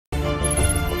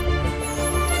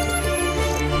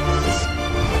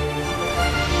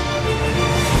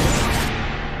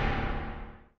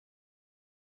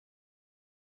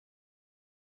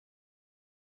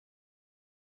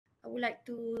would like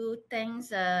to thank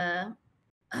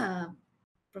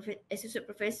Associate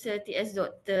Professor T.S.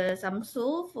 Dr.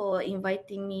 Samsul for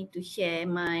inviting me to share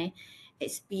my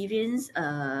experience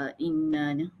in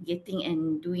getting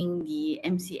and doing the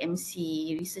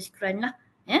MCMC research grant lah.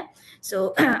 Yeah.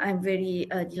 So I'm very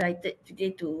delighted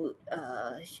today to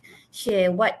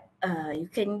share what you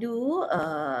can do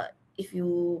if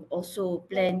you also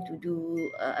plan to do,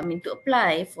 to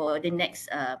apply for the next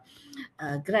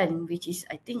grant, which is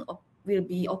I think will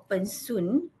be open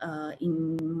soon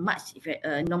in March,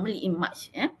 normally in March.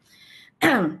 Yeah.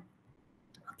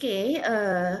 Okay.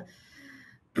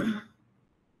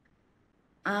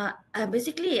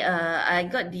 Basically, I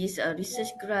got this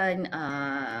research grant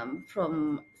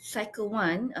from Cycle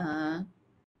 1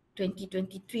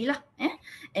 2023 lah,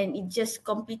 and it just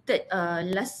completed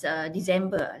last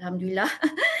December, Alhamdulillah.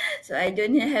 So I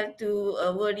don't have to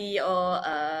worry or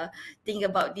think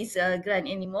about this grant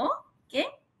anymore. Okay,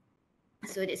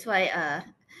 so that's why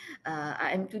I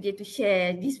am today to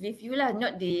share this with you lah.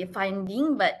 Not the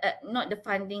funding, but not the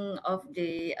funding of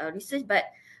the research, but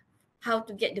how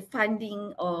to get the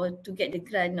funding or to get the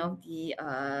grant of the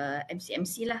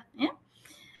MCMC lah. Yeah.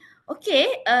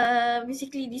 Okay,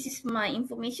 basically this is my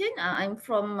information. I'm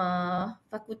from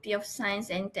Faculty of Science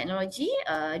and Technology,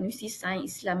 Universiti Sains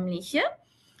Islam Malaysia.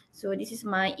 So this is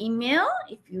my email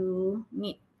if you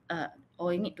need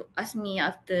or you need to ask me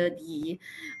after the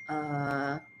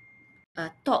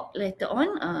talk later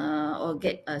on or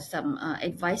get some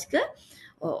advice ke.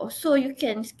 Or also you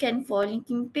can scan for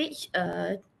linking page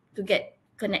to get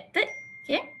connected.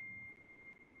 Okay.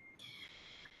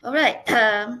 Alright.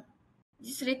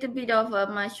 Just a little bit of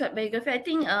my short biography. I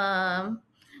think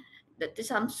Dr.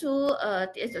 Samsul,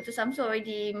 Dr. Samsul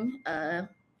already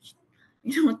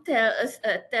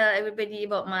tell everybody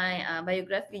about my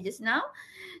biography just now.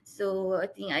 So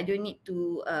I think I don't need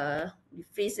to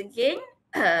rephrase again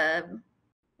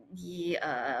the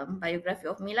biography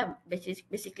of me lah.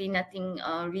 Basically nothing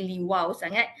really wow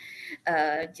sangat.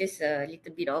 Just a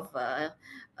little bit of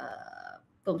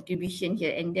contribution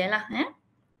here and there lah.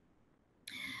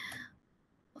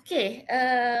 Okay,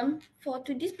 for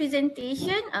today's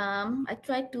presentation, I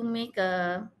try to make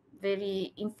a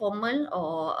very informal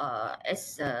or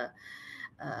as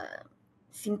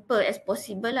simple as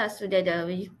possible lah, so that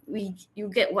you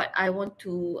get what I want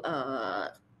to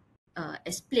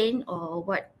explain or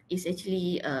what is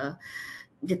actually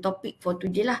the topic for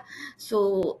today lah.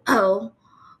 So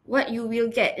what you will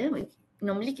get,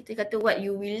 normally kita kata what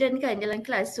you will learn kan dalam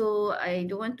kelas. So I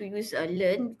don't want to use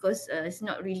learn because it's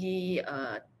not really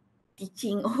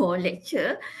teaching or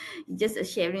lecture, it's just a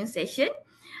sharing session.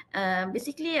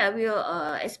 Basically, I will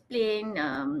explain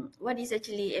what is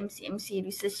actually MCMC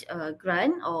research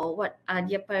grant or what are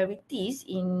their priorities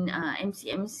in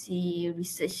MCMC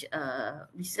research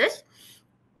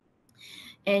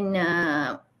and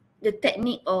the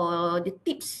technique or the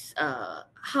tips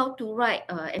how to write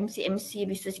MCMC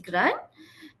research grant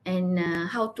and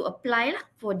how to apply lah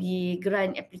for the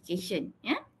grant application.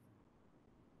 Yeah.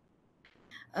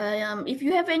 If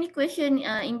you have any question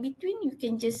in between, you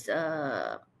can just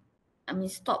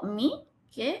stop me.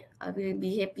 Okay, I will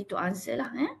be happy to answer lah.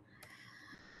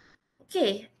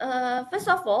 Okay,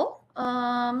 first of all,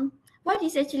 what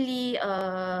is actually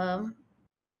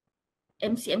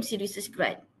MCMC research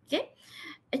grant? Okay,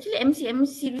 actually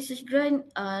MCMC research grant,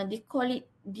 they call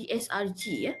it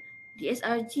DSRG.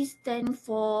 DSRG stand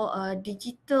for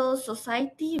Digital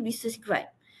Society Research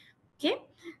Grant. Okay,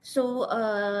 so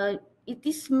it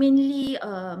is mainly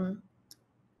a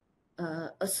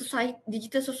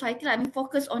digital society.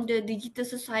 Focus on the digital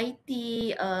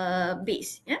society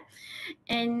base. Yeah,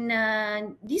 and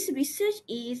this research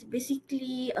is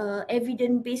basically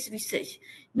evidence-based research,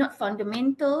 not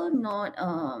fundamental, not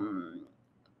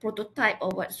prototype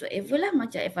or whatsoever lah,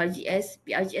 macam FRGS,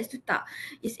 PRGS tu tak.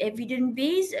 It's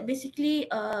evidence-based. Basically,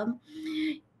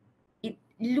 it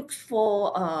looks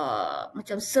for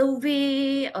macam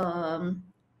survey,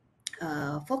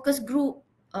 focus group,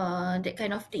 that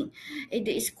kind of thing. Either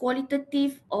it's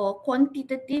qualitative or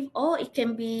quantitative, or it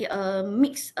can be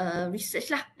mixed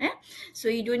research lah. So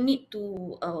you don't need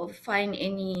to find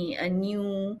any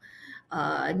new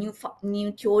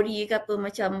theory ke apa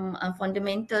macam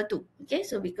fundamental tu. Okay,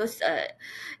 so because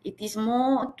it is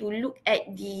more to look at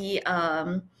the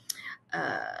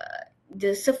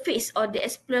surface or the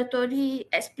exploratory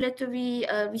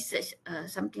research,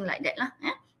 something like that lah.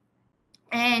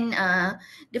 And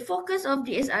the focus of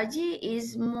the SRG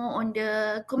is more on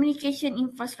the communication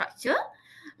infrastructure,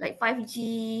 like 5G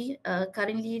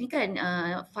currently ni kan,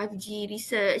 5G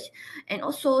research and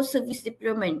also service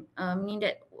deployment, meaning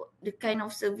that the kind of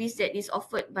service that is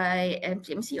offered by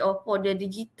MCMC or for the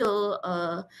digital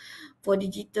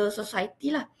society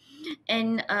lah.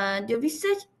 And the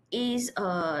research is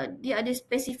dia ada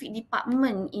specific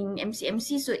department in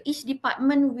MCMC, so each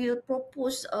department will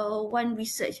propose one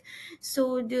research.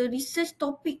 So the research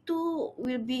topic tu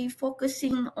will be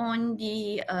focusing on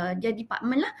their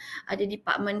department lah. Ada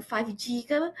department 5G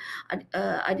ke,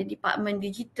 ada department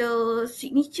digital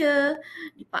signature,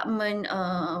 department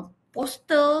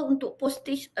postal untuk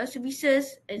postage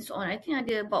services and so on. I think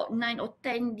ada about 9 or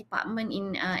 10 department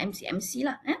in MCMC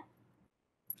lah.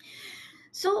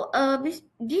 So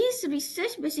this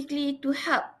research basically to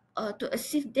help to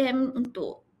assist them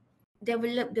untuk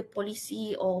develop the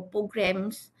policy or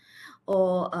programs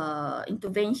or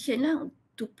intervention lah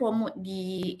to promote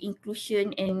the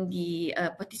inclusion and the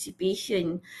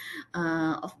participation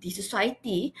of the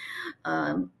society,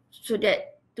 so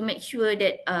that to make sure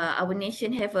that our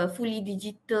nation have a fully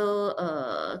digital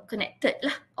connected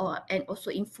lah and also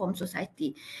informed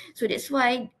society. So that's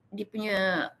why dia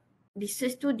punya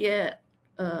research tu dia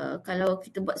kalau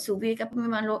kita buat survey ke apa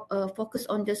memang focus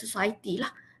on the society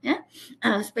lah,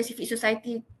 specific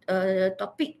society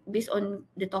topic based on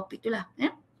the topic tu lah.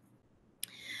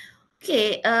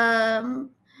 Okay,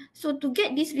 so to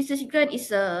get this research grant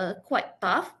is quite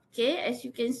tough. Okay, as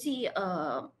you can see,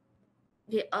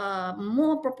 there are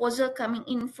more proposal coming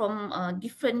in from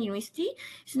different university.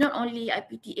 It's not only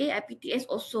IPTA, IPTS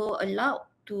also allowed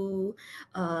to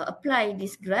apply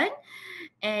this grant,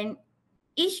 and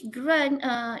each grant,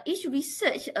 each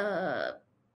research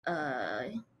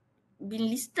been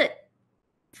listed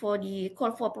for the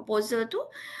call for proposal tu,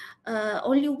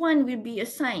 only one will be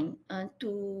assigned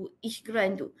to each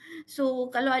grant tu. So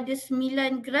kalau ada 9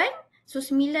 grant, so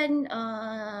 9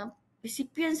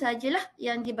 recipient sajalah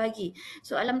yang dibagi.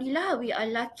 So alhamdulillah we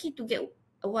are lucky to get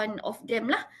one of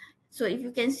them lah. So if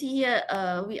you can see here,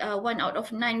 we are 1 out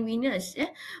of 9 winners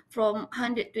from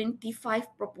 125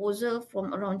 proposal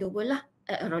from around the world lah.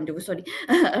 Around the world, sorry.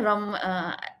 Around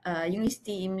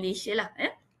university in Malaysia lah.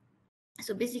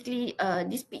 So basically,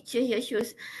 this picture here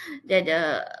shows that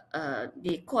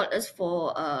they called us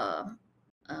for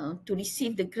to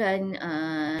receive the grant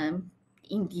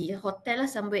in the hotel lah,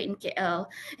 somewhere in KL,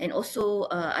 and also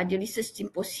ada research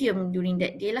symposium during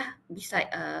that day lah.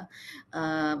 Beside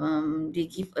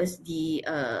they give us the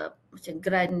macam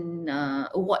grant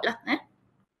award lah.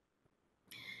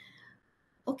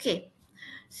 Okay,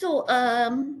 so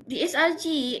the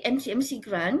SRG MCMC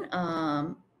grant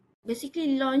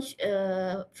basically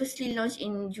firstly launched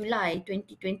in July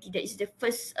 2020. That is the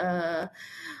first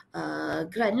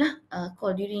grant lah,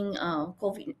 called during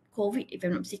COVID, if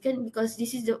I'm not mistaken, because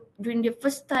this is during the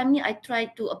first time I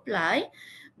tried to apply,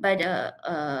 but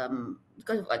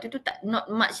because waktu tu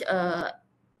not much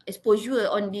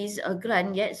exposure on this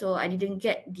grant yet, so I didn't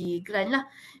get the grant lah,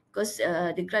 because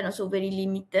the grant also very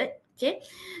limited. Okay,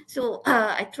 so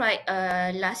I tried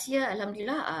last year.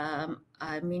 Alhamdulillah,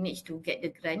 I managed to get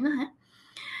the grant lah.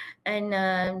 And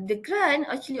the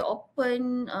grant actually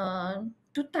open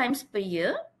 2 times per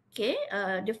year. Okay,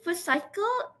 the first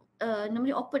cycle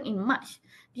normally open in March.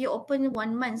 Dia open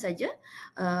 1 month saja,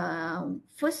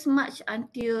 1st March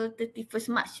until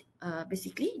 31st March.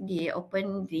 Basically, they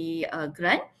open the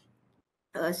grant.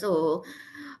 So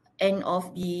end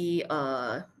of the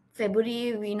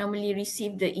February, we normally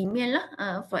receive the email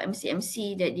lah for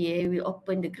MCMC that they will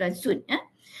open the grant soon.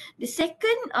 The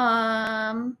second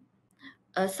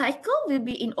cycle will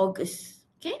be in August.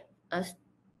 Okay,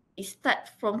 it start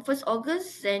from 1st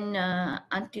August and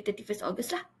until 31st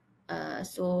August lah.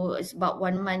 So it's about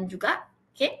 1 month juga.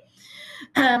 Okay.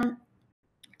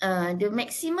 The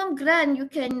maximum grant you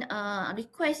can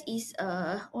request is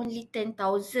only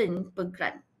 10,000 per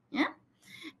grant. Yeah.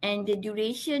 And the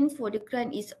duration for the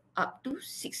grant is up to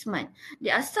 6 months.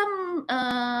 There are some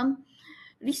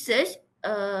research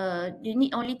they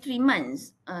need only 3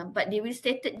 months, but they will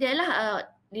stated there lah,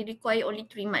 they require only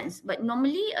 3 months. But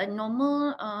normally a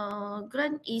normal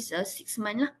grant is 6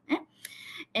 months lah.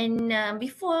 And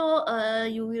before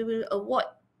you will award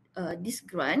this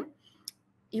grant,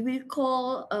 you will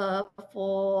call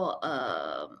for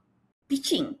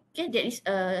pitching. Okay, that is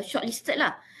shortlisted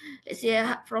lah. Let's say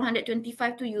from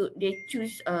 125 to they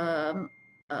choose 50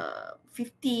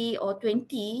 or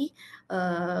 20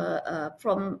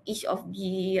 from each of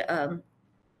the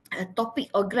topic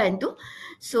or grant tu.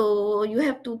 So you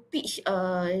have to pitch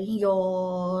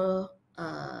your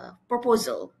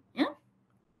proposal.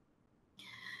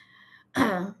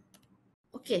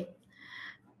 Okay.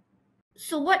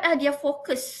 So what are their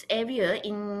focus area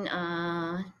in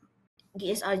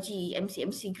DSRG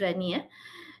MCMC grant ni?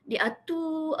 There are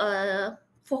two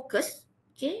focus.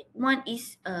 Okay, one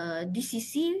is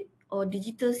DCC or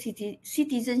Digital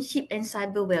Citizenship and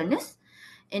Cyber Wellness,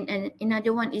 and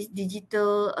another one is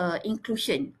Digital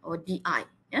Inclusion or DI.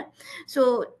 Yeah,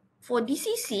 so for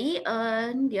DCC,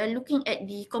 they are looking at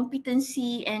the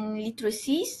competency and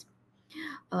literacies,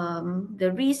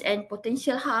 the risk and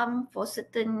potential harm for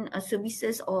certain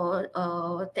services or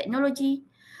technology,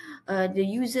 the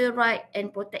user right and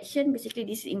protection. Basically,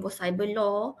 this involves cyber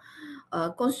law,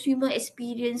 consumer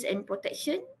experience and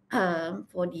protection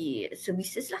for the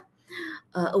services lah,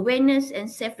 awareness and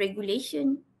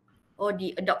self-regulation, or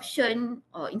the adoption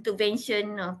or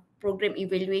intervention, program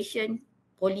evaluation,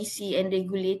 policy and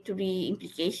regulatory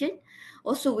implication,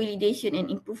 also validation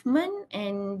and improvement,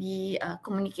 and the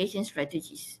communication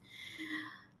strategies.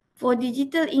 For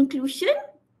digital inclusion,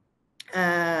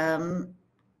 they're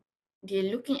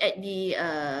looking at the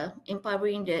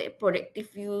empowering the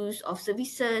productive use of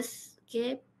services,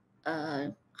 okay,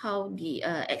 how the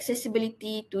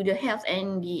accessibility to the health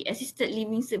and the assisted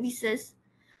living services.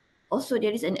 Also,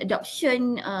 there is an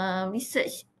adoption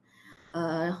research,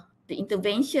 the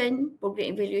intervention,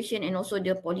 program evaluation, and also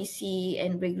the policy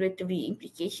and regulatory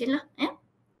implication lah. Yeah.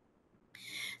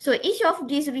 So each of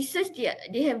these research,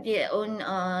 they have their own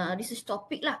research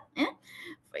topic lah. Yeah.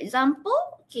 For example,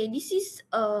 okay, this is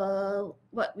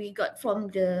what we got from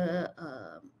the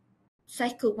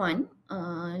cycle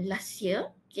 1 last year.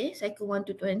 Okay, cycle 1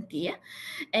 to 20. Yeah,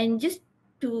 and just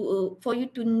to for you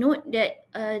to note that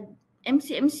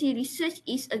MCMC research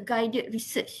is a guided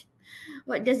research.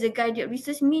 What does the guided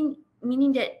research mean?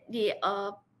 Meaning that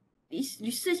this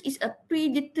research is a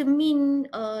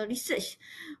predetermined research,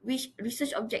 which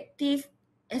research objective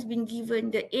has been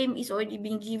given, the aim is already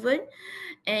been given,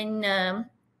 and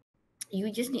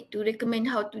you just need to recommend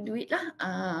how to do it lah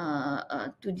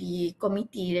to the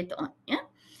committee later on. Yeah.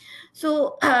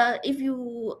 So if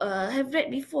you have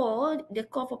read before the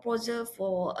call for proposal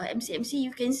for MCMC,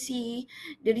 you can see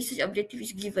the research objective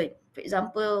is given. For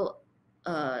example,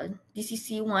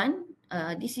 DCC1,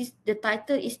 this is the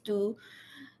title is to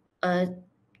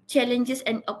challenges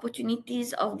and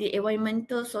opportunities of the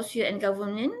environmental, social and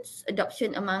governance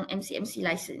adoption among MCMC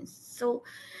license. So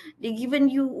they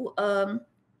given you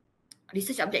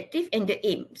research objective and the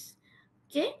aims.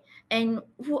 Okay, and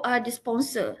who are the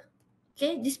sponsor?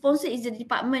 Okay, the sponsor is the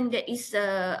department that is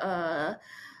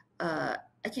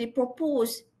actually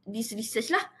propose this research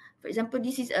lah. For example,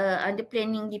 this is under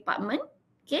planning department.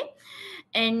 Okay,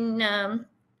 and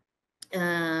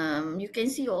you can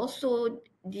see also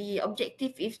the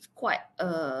objective is quite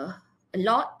a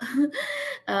lot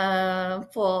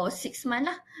for 6 months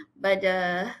lah. But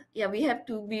yeah, we have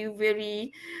to be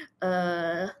very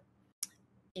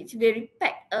it's very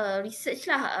packed research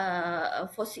lah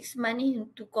for 6 months ni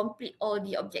to complete all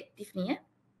the objective ni.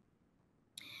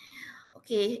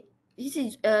 Okay, this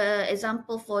is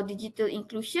example for digital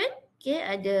inclusion. Okay,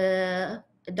 ada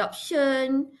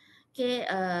adoption. Okay,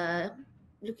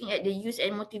 looking at the use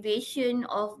and motivation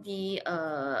of the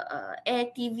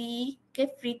air TV.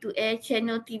 Okay, free to air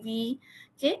channel TV.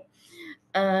 Okay,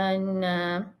 and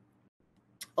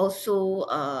also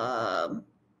a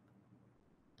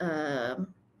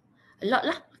lot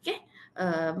lah. Okay,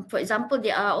 for example,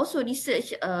 there are also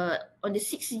research on the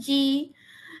 6G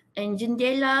and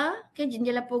Jendela. Okay,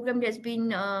 Jendela program that's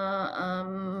been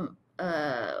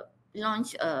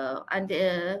launched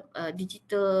under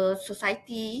digital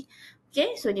society.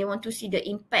 Okay, so they want to see the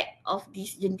impact of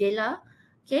this Jendela.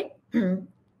 Okay,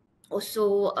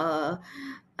 also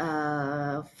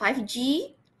 5G.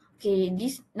 Okay,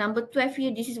 this number 12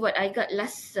 here, this is what I got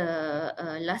last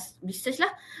research lah.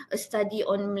 A study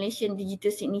on Malaysian digital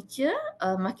signature,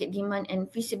 market demand and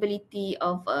feasibility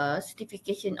of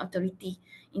certification authority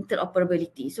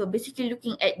interoperability. So basically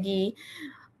looking at the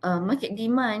market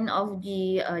demand of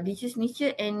the digital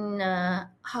signature and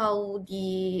how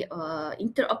the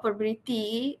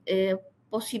interoperability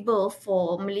possible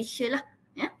for Malaysia lah.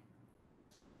 Yeah.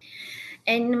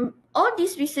 And all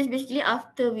this research basically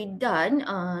after we done,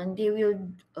 they will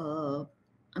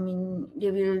they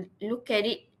will look at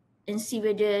it and see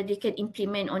whether they can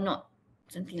implement or not,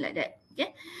 something like that.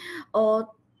 Okay, or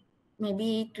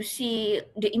maybe to see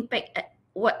the impact at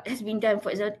what has been done. For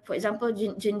example,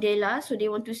 Jendela. So they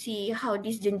want to see how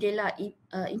this Jendela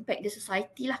impact the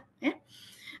society lah. Yeah.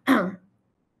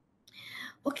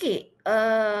 Okay.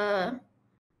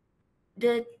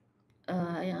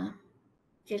 Yeah.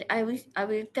 Okay, I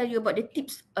will tell you about the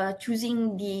tips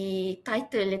choosing the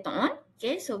title later on.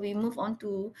 Okay, so we move on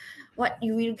to what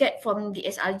you will get from the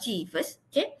SRG first.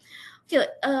 Okay, Okay,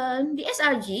 the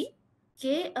SRG,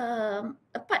 okay,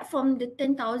 apart from the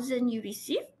 10,000 you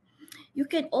receive, you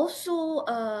can also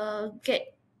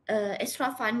get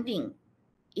extra funding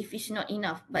if it's not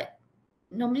enough, but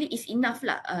normally it's enough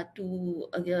lah to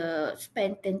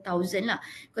spend 10,000 lah,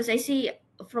 because I see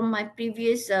from my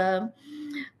previous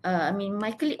I mean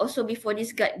my colleague also before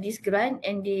this got this grant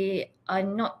and they are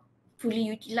not fully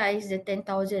utilize the 10,000,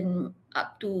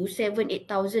 up to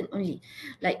 7-8,000 only.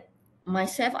 Like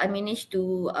myself, I managed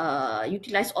to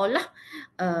utilize all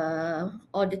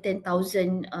the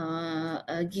 10,000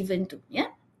 given to,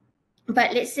 yeah.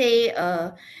 But let's say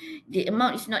the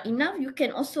amount is not enough, you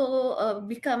can also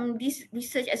become this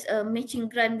research as a matching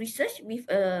grant research with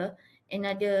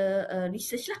another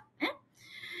research lah.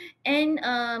 And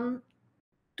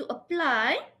to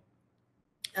apply,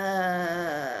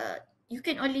 you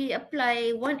can only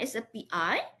apply one as a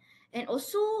PI and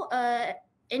also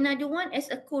another one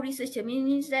as a co-researcher.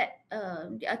 Means that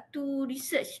there are two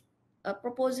research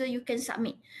proposal you can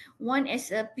submit. One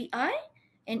as a PI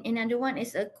and another one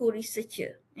as a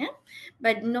co-researcher. Yeah,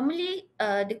 but normally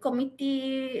the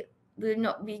committee will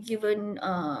not be given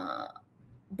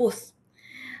both.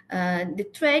 The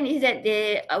trend is that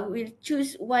they will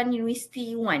choose one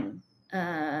university, one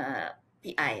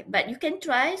PI, but you can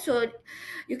try, so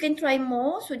you can try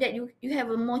more so that you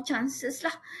have more chances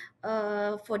lah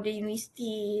for the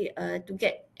university to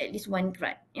get at least one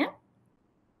grant. Yeah.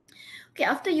 Okay,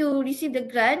 after you receive the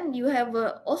grant, you have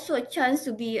also a chance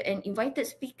to be an invited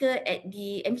speaker at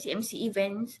the MCMC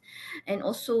events, and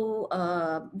also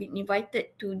be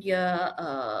invited to their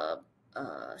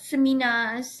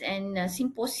seminars and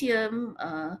symposium,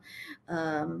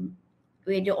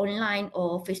 whether online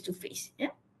or face to face.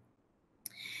 Yeah,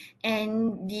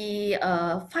 and the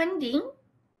funding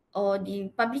or the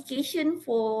publication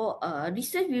for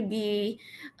research will be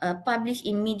published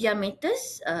in Media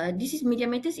Matters. This is Media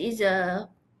Matters is a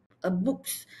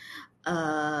books.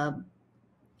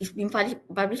 It's been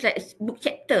published like a book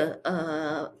chapter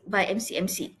by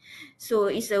MCMC.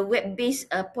 So it's a web-based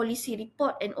policy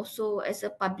report and also as a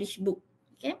published book.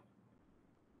 Okay.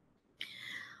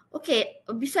 Okay.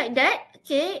 Beside that,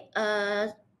 okay,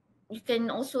 you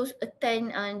can also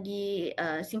attend the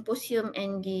symposium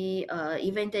and the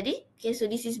event tadi. Okay, so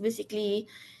this is basically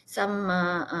some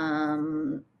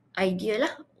idea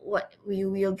lah what we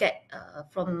will get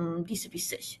from this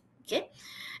research. Okay,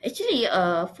 actually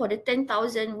for the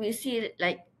 10,000 we see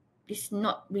like it's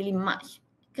not really much,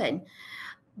 kan?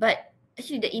 But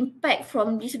actually the impact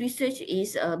from this research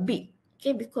is big.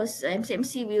 Okay, because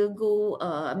MCMC will go,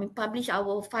 publish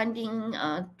our funding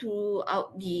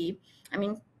throughout the,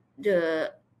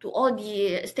 to all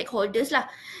the stakeholders lah.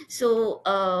 So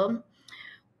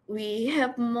we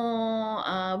have more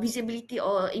visibility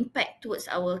or impact towards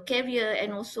our career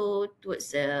and also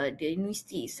towards the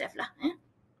university itself lah.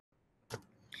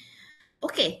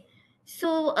 Okay,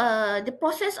 so the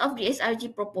process of the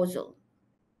SRG proposal.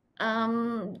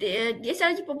 The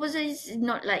SRG proposal is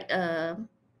not like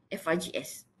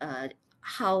FRGS.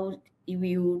 How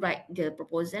you write the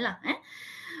proposal lah.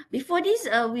 Before this,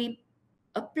 we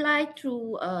apply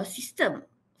through a system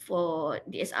for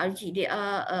the SRG. There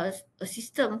are a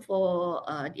system for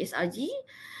the SRG,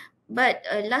 but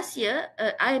last year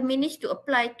I managed to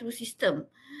apply through system.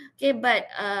 Okay, but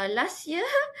last year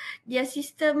their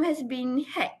system has been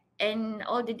hacked and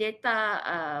all the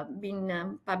data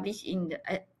been published in the,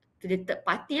 to the third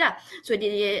party lah. So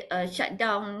they shut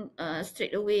down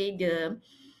straight away the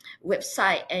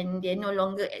website and they no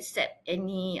longer accept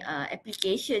any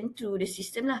application through the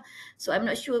system lah. So I'm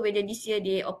not sure whether this year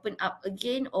they open up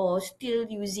again or still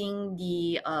using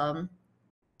the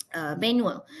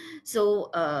manual.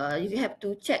 So you have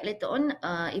to check later on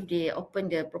if they open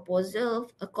the proposal,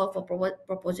 a call for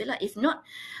proposal lah. If not,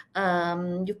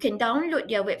 you can download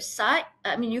their website.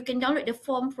 You can download the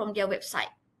form from their website.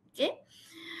 Okay,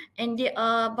 and there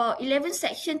are about 11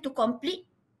 sections to complete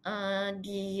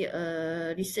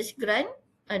the research grant,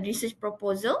 research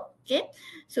proposal. Okay,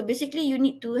 so basically you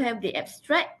need to have the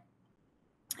abstract,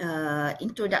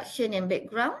 introduction and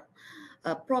background,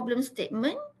 problem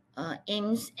statement,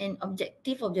 aims and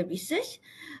objective of the research,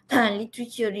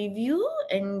 literature review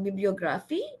and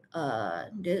bibliography,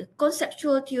 the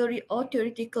conceptual theory or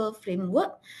theoretical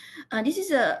framework. This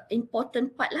is a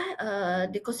important part lah,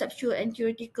 the conceptual and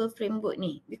theoretical framework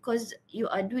ni, because you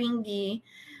are doing the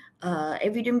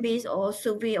evidence based or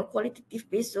survey or qualitative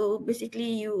based. So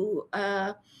basically you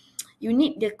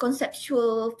need the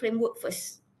conceptual framework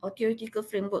first or theoretical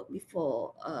framework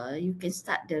before you can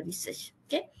start the research.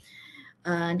 Okay.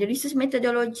 The research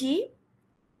methodology,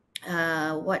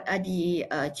 what are the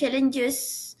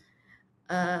challenges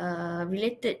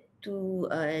related to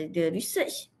the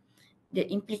research, the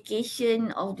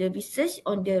implication of the research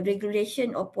on the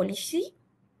regulation or policy.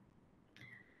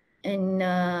 And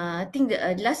I think the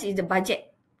last is the budget.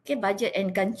 Okay, budget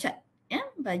and Gantt chart. Yeah,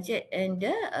 budget and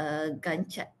the Gantt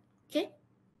chart. Okay.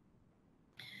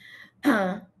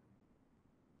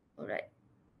 Alright.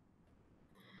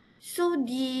 So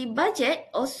the budget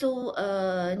also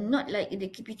not like the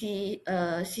KPT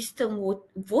system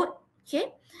vote.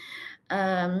 Okay.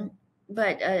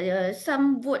 But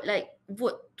some vote like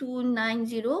vote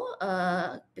 290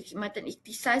 perkhidmatan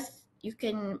ikhtisas, you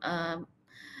can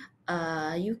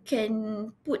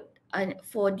put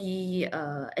for the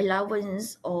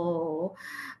allowance or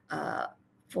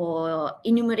for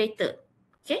enumerator.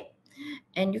 Okay.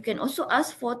 And you can also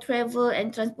ask for travel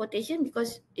and transportation,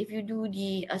 because if you do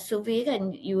the survey kan,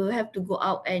 you will have to go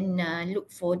out and look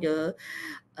for the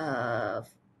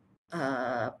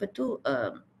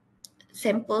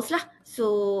samples lah.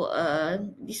 So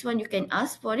this one you can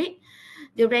ask for it.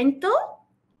 The rental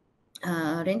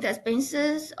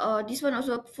expenses, or this one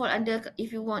also fall under if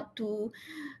you want to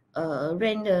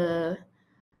rent the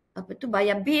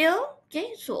bayar bill.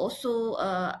 Okay, so also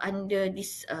under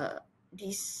this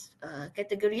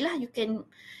category lah, you can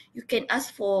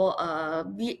ask for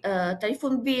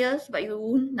telephone bills, but you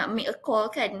nak make a call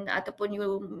kan, ataupun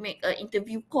you make a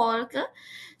interview call ke,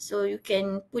 so you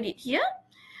can put it here.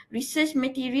 Research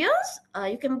materials,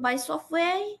 you can buy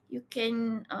software, you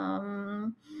can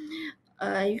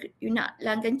you nak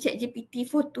langgan ChatGPT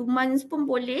for 2 months pun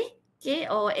boleh. Okay,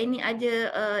 or any other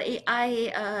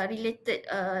AI related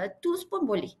tools pun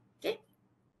boleh. Okay.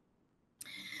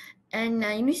 And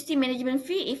university management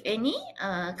fee, if any,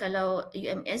 kalau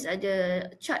UMS ada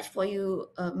charge for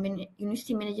you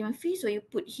university management fee, so you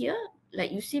put here, like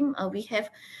USIM, we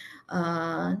have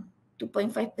 2.5%,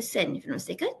 if I'm not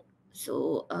mistaken.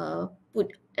 So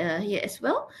put here as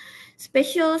well.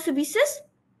 Special services,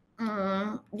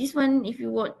 this one if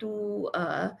you want to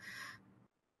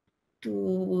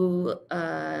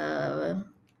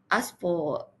ask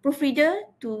for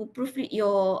proofreader to proofread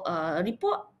your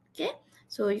report. Okay,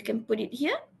 so you can put it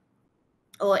here.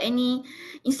 Or any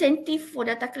incentive for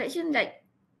data collection, like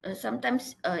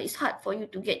sometimes it's hard for you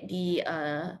to get the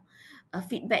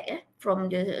feedback from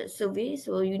the survey,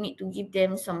 so you need to give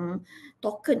them some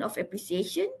token of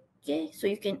appreciation. Okay, so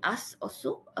you can ask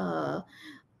also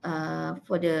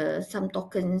for some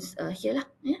tokens here lah.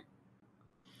 Yeah.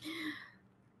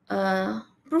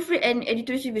 Proofread and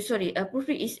editorial review. Sorry,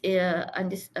 proofread is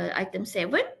under item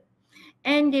 7,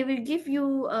 and they will give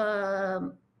you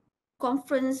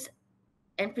conference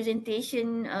and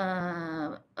presentation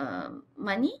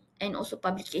money, and also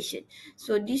publication.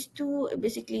 So these two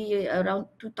basically around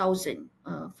 2,000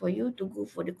 for you to go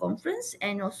for the conference,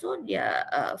 and also their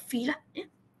fee lah.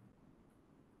 Yeah.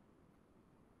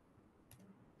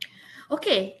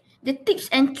 Okay, the tips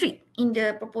and trick in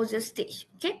the proposal stage.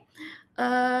 Okay.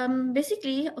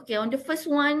 Basically, okay, on the first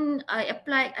one I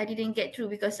applied, I didn't get through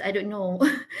because I don't know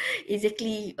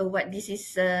exactly what this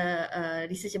is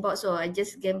research about, so I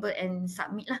just gamble and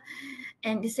submit lah.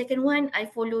 And the second one, I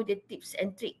follow the tips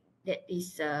and trick that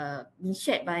is being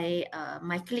shared by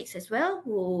my colleagues as well,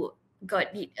 who got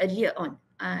it earlier on.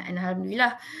 And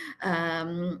alhamdulillah,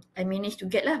 I managed to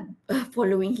get lah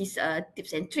following his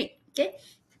tips and trick. Okay.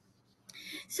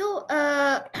 So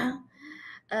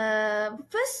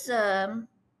first,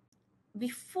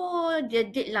 before the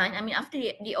deadline, I mean after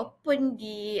they open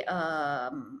the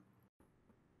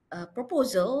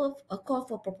proposal, a call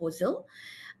for proposal,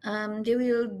 they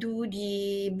will do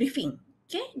the briefing.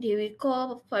 Okay, they will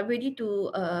call for everybody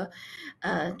to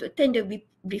attend the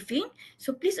briefing.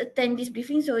 So please attend this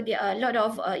briefing. So there are a lot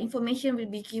of information will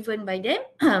be given by them.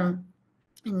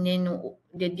 And then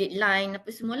the deadline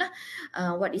apa semualah,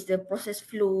 what is the process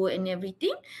flow and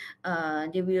everything.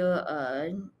 They will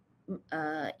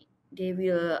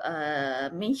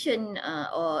mention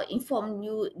or inform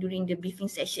you during the briefing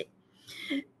session.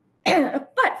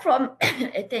 Apart from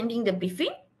attending the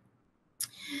briefing,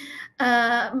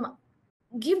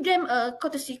 give them a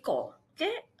courtesy call.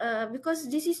 Okay, because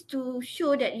this is to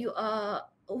show that you are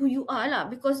who you are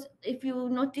lah. Because if you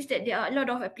notice that there are a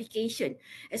lot of application,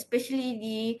 especially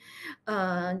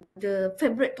the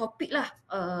favorite topic lah,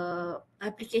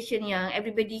 application yang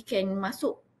everybody can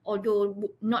masuk, although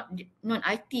not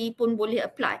non-IT pun boleh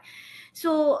apply.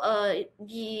 So I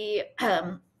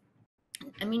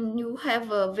mean you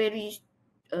have a very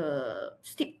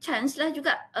steep chance lah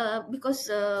juga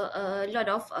because a lot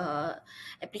of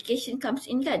application comes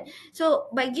in kan.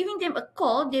 So by giving them a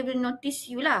call, they will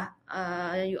notice you lah.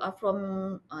 You are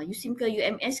from USIM ke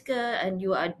UMS ke, and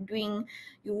you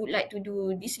would like to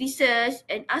do this research,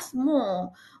 and ask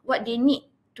more what they need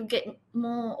to get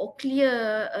more or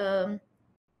clear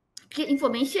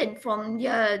information from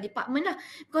their department lah.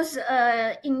 Because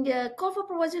in the call for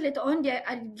proposal later on,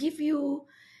 I'll give you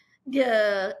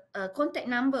the contact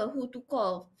number who to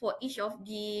call for each of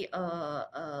the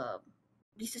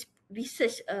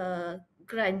research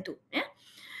grant tu. Yeah.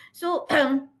 So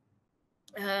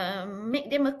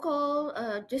make them a call,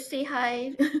 just say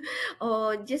hi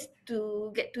or just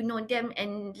to get to know them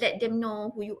and let them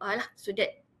know who you are lah, so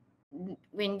that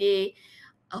when they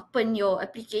open your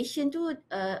application tu,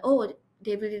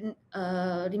 they will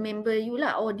remember you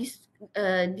lah. Or this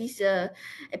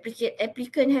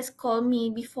applicant has called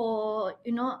me before,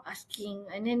 asking,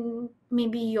 and then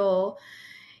maybe your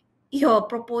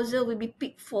proposal will be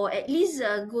picked for at least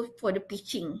go for the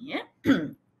pitching. Yeah.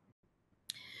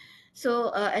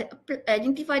 So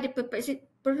identify the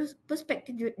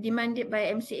perspective demanded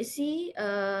by MCMC,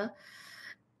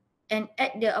 and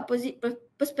add the opposite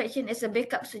perspective as a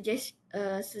backup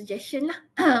suggestion lah.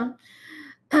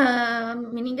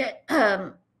 Meaning that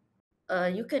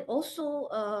you can also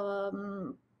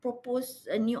propose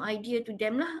a new idea to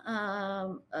them lah,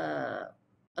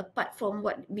 apart from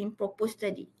what been proposed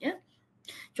tadi. Yeah.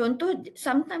 Contoh,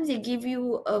 sometimes they give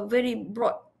you a very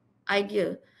broad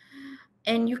idea,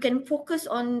 and you can focus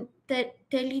on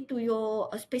tally to your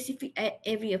specific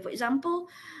area. For example,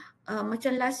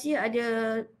 macam last year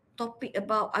ada topic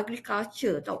about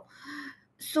agriculture tau.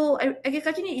 So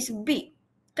agriculture ni is big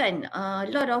kan, a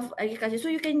lot of agriculture. So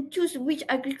you can choose which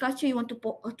agriculture you want to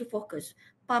focus.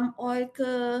 Palm oil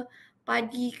ke,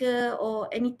 padi ke, or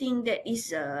anything that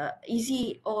is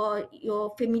easy or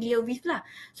you're familiar with lah.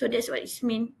 So that's what it's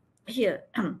mean here.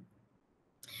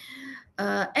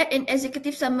 Add an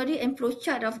executive summary and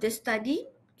flowchart of the study.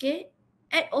 Okay.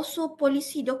 Add also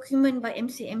policy document by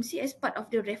MCMC as part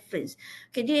of the reference.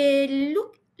 Okay, they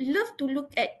love to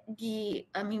look at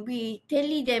we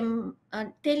tally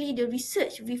the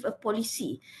research with a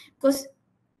policy, because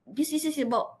this is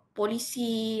about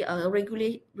policy,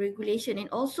 regulation,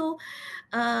 and also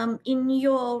in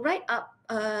your write-up,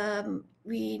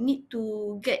 we need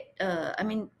to get,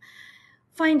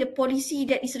 find the policy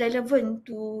that is relevant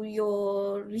to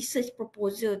your research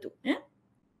proposal tu. Yeah?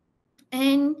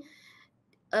 And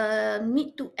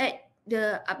need to add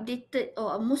the updated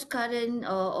or most current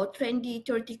or trendy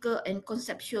theoretical and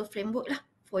conceptual framework lah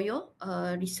for your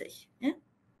research. Yeah?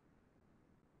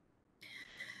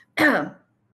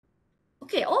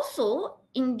 Okay, also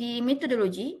in the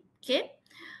methodology, okay,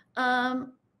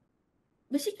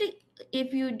 basically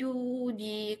if you do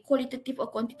the qualitative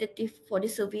or quantitative for the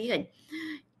survey kan,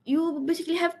 you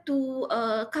basically have to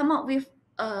come up with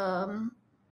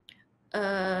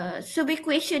survey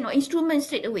question or instrument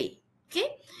straight away. Okay,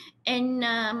 and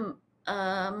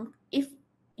if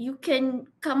you can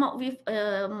come up with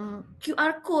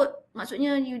QR code,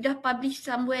 maksudnya you dah publish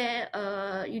somewhere,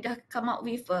 you dah come up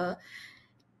with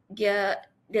the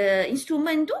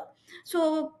instrument tu,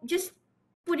 so just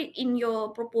put it in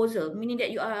your proposal, meaning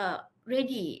that you are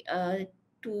ready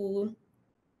to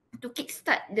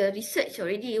kickstart the research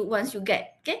already once you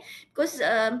get. Okay, because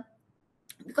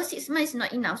 6 months is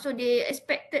not enough, so they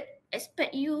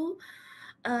expect you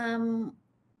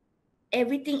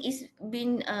everything is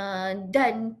been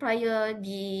done prior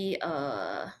the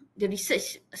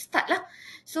research start lah.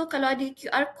 So kalau ada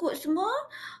QR code semua,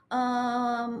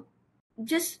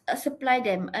 just supply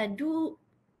them,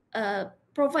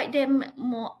 provide them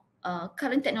more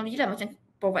current technology lah, macam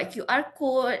provide QR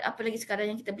code, apa lagi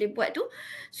sekarang yang kita boleh buat tu,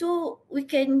 so we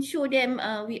can show them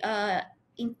we are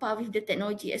in par with the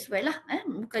technology as well lah.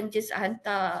 Bukan just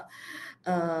hantar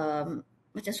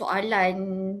macam soalan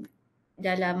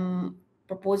dalam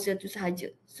proposal tu sahaja.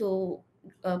 So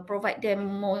provide them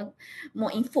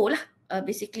more info lah,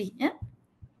 basically. Yeah.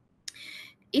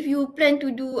 If you plan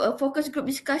to do a focus group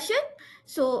discussion,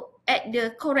 so add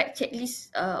the correct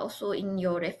checklist also in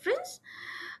your reference,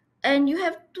 and you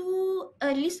have to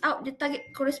list out the target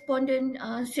correspondent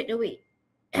straight away.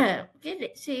 Okay,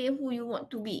 let's say who you want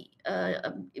to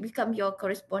become your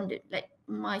correspondent. Like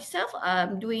myself,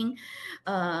 I'm doing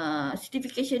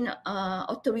certification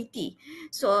authority,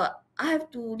 so I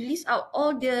have to list out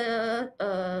all the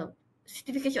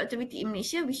certification authority in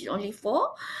Malaysia, which is only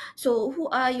 4. So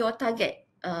who are your target?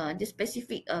 The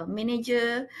specific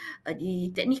manager,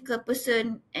 the technical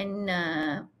person, and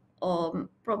or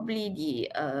probably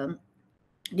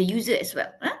the user as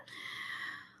well.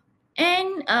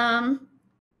 And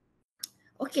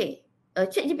okay,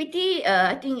 ChatGPT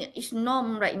I think is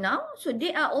norm right now. So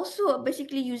they are also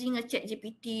basically using a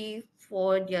ChatGPT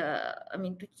for their, I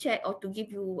mean, to check or to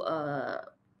give you uh,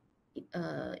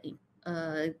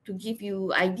 to give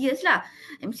you ideas lah,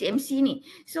 MCMC ni.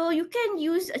 So you can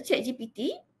use a ChatGPT,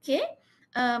 okay?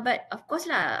 But of course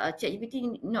lah,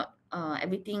 ChatGPT not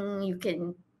everything you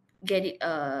can get it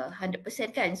 100%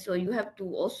 kan. So you have to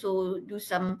also do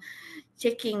some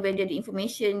checking whether the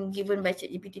information given by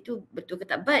ChatGPT tu betul ke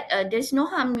tak. But there's no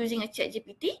harm using a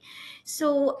ChatGPT.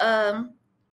 So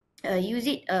use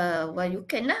it while you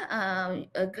can lah.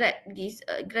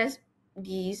 Grasp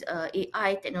this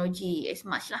AI technology as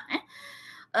much lah.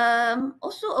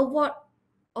 Also avoid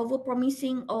over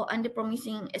promising or under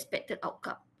promising expected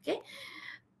outcome. Okay.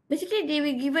 Basically, they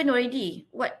were given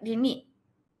already what they need.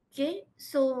 Okay.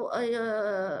 So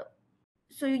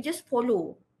you just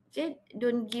follow. Okay.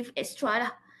 Don't give extra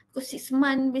lah. Because 6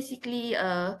 months basically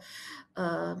uh,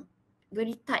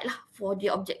 very tight lah for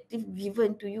the objective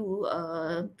given to you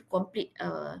to complete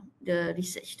the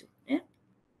research tu. Yeah.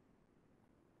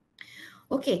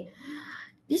 Okay.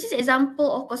 This is example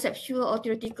of conceptual or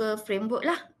theoretical framework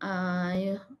lah.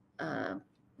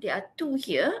 There are two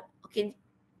here. Okay.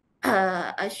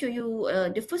 I'll show you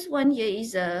the first one here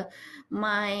is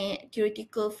my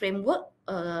theoretical framework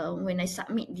when I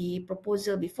submit the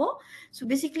proposal before. So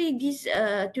basically this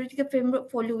theoretical framework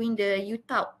following the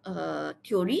UTAUT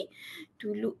theory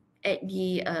to look at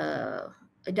the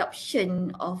adoption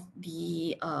of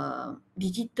the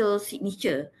digital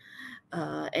signature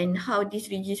and how this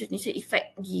digital signature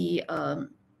affect the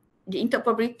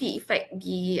interoperability affect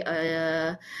the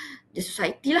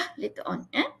society lah later on.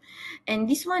 And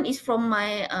this one is from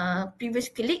my previous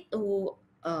colleague who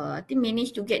I think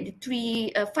managed to get the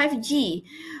 5G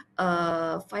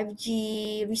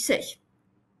research.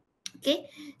 Okay,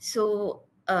 so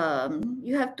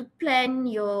you have to plan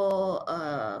your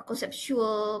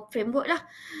conceptual framework lah,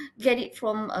 get it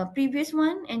from a previous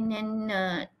one and then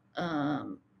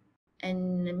and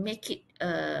make it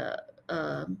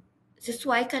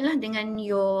sesuaikan lah dengan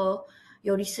your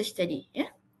research tadi. Yeah.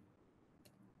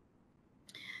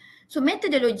 So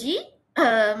methodology,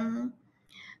 the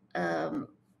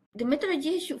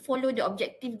methodology should follow the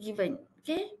objective given.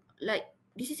 Okay, like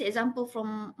this is an example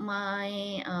from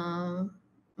my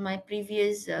my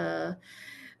previous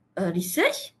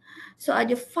research. So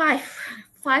ada five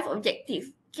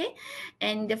objective. Okay,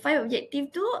 and the 5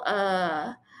 objective tu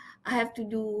I have to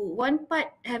do one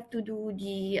part have to do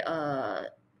the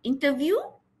interview.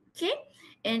 Okay,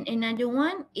 and another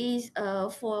one is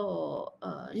for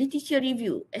literature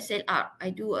review, SLR.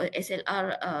 I do a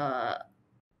SLR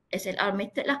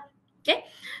method lah. Okay,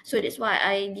 so that's why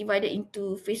I divided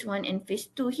into phase 1 and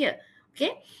phase 2 here.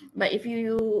 Okay, but if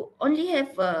you only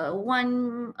have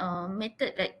one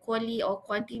method like quali or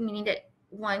quanti, meaning that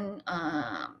one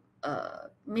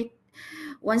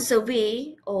one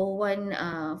survey or one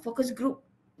focus group,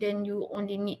 then you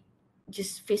only need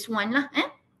just phase 1 lah.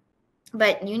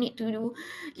 But you need to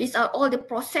list out all the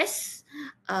process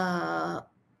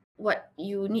what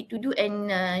you need to do,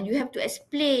 and you have to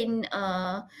explain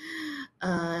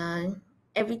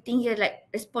everything here,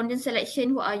 like respondent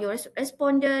selection, who are your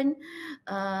respondent,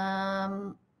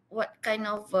 what kind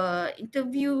of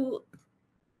interview,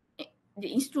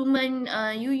 the instrument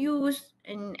you use,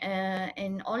 and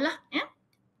all lah. Yeah.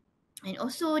 And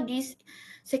also this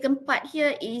second part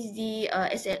here is the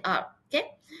SLR. Okay,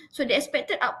 so the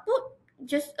expected output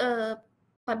just a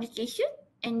publication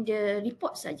and the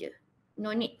report saja. No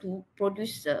need to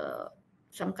produce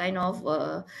some kind of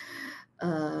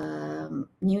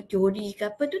new theory ke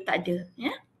apa tu, tak ada.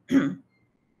 Yeah.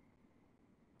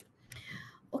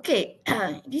 Okay,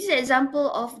 this is an example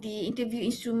of the interview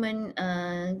instrument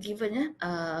given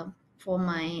for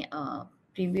my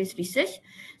previous research.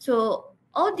 So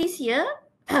all this here,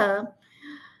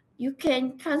 you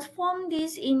can transform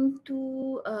this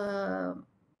into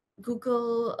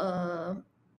Google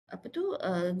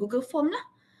Google form lah,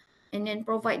 and then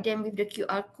provide them with the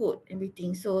QR code,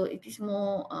 everything. So it is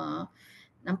more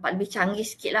nampak lebih canggih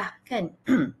sikit lah kan.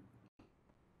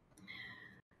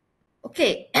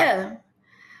 Okay.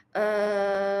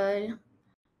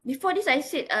 Before this, I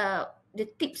said the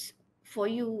tips for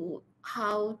you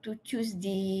how to choose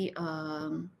the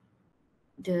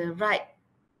right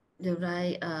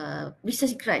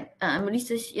research grant,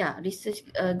 research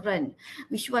grant.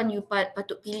 Which one you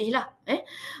patut pilih lah.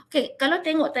 Okay, kalau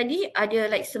tengok tadi ada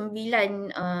like 9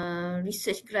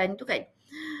 research grant tu kan.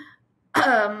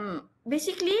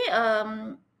 Basically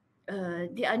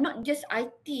they are not just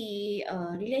IT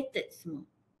related semua.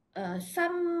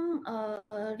 Some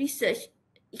research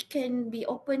it can be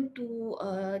open to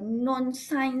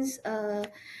non-science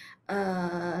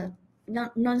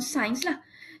non-science lah.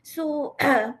 So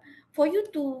for you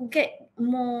to get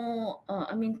more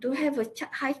to have a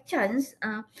high chance,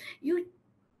 you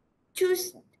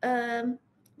choose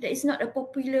that is not a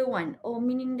popular one, or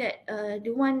meaning that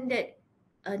the one that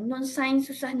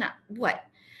non-science susah nak buat,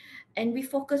 and we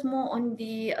focus more on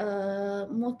the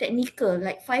more technical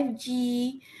like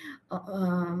 5G.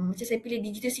 Macam saya pilih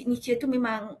digital signature tu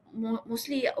memang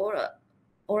mostly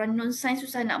orang non-science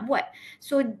susah nak buat.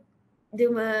 So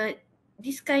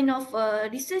this kind of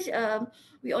research,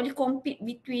 we only compete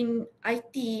between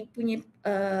IT punya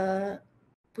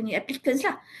applicants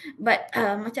lah. But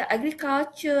macam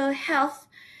agriculture, health,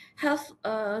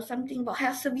 something about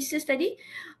health services tadi,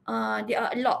 there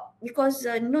are a lot, because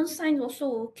non-science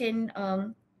also can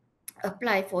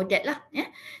apply for that lah.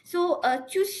 So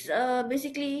choose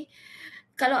basically,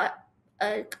 kalau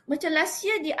macam last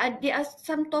year there are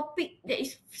some topic that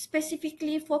is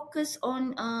specifically focused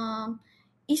on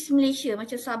East Malaysia,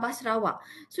 macam Sabah, Sarawak.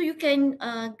 So you can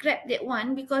grab that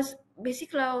one, because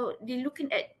basically kalau they looking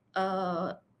at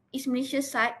East Malaysia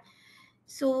side,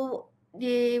 so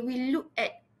they will look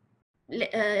at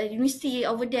university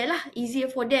over there lah, easier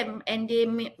for them, and they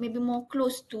may be more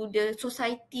close to the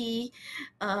society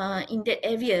in that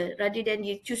area, rather than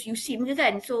you choose USIM ke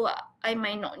kan. So I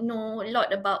might not know a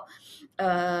lot about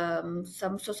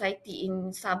some society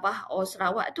in Sabah or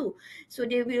Sarawak tu. So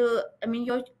they will,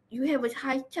 you have a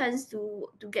high chance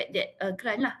to get that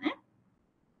grant lah.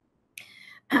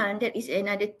 That is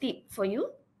another tip for you.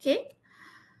 Okay.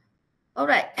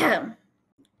 Alright.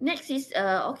 Next is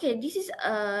okay. This is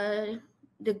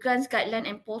the grants guideline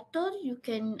and portal. You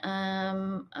can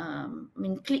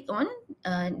click on.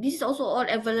 This is also all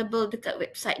available dekat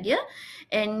website dia,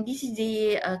 and this is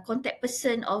the contact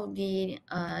person of the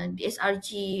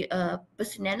SRG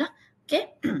personnel lah.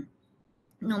 Okay.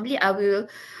 Normally I will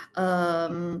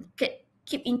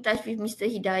keep in touch with Mr.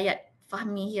 Hidayat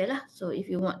Fahmi here lah. So if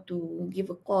you want to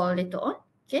give a call later on,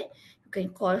 okay, you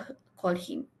can call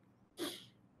him.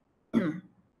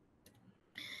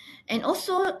 And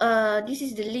also, this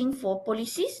is the link for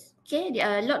policies. Okay, there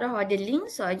are a lot of other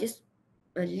links, so I just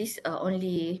list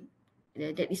only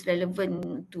that is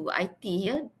relevant to IT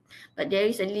here. But there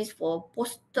is a list for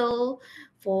postal,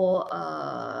 for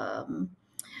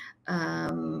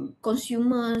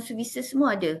consumer services,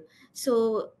 semua ada.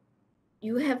 So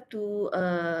you have to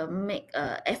make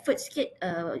effort sikit,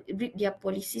 read their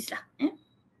policies lah.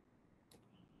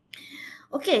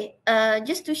 Okay,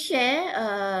 just to share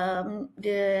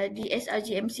the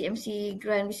SRG MCMC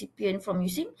grant recipient from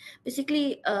USIM.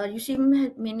 Basically,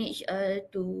 USIM managed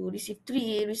to receive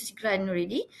 3 research grant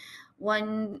already.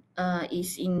 One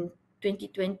is in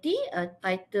 2020,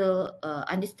 titled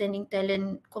Understanding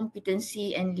Talent,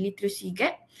 Competency and Literacy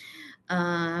Gap,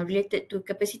 related to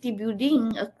capacity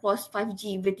building across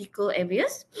 5G vertical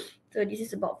areas. So this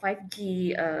is about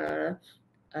 5G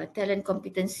talent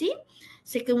competency.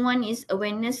 Second one is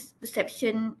awareness,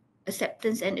 perception,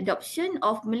 acceptance and adoption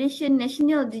of Malaysian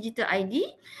National Digital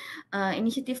ID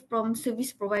initiative from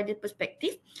service provider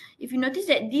perspective. If you notice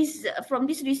that from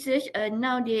this research,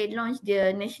 now they launched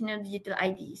the National Digital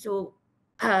ID. So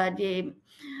they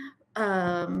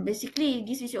basically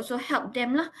this is also help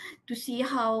them lah to see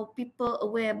how people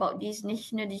aware about this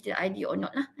National Digital ID or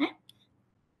not lah.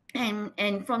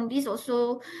 And from this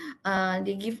also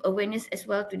they give awareness as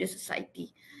well to the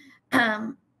society.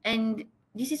 And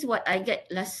this is what I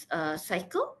get last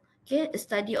cycle. Okay, a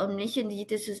study on Malaysian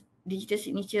digital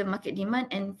signature market demand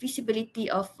and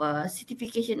feasibility of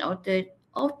certification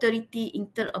authority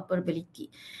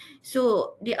interoperability.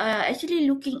 So they are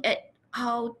actually looking at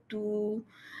how to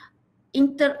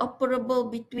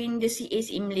interoperable between the CAs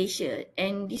in Malaysia,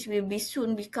 and this will be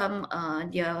soon become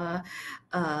their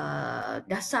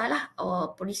dasar lah,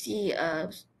 or policy,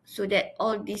 so that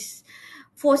all these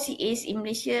 4 CAs in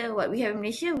Malaysia, what we have in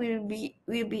Malaysia, will be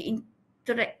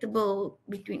interactable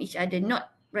between each other.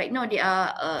 Not right now, they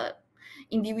are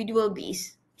individual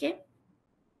based. Okay,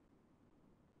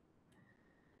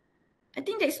 I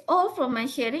think that's all from my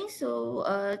sharing. So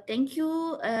thank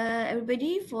you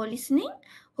everybody for listening.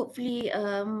 Hopefully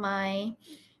my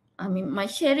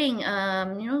sharing,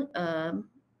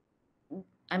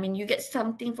 you get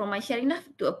something from my sharing lah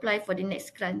to apply for the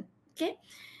next grant. Okay.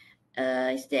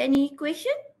 Is there any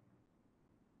question?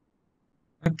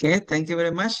 Okay, thank you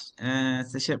very much,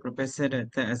 Associate Professor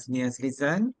Dr. Azni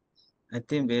Haslizan. I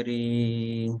think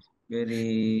very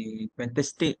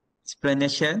fantastic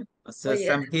explanation. Also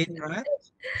some hint, right?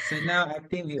 So now I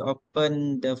think we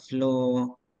open the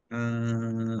floor.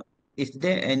 Is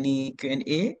there any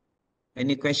Q&A?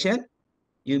 Any question?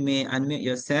 you may unmute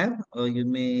yourself or you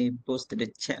may post to the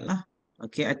chat lah.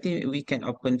 Okay, I think we can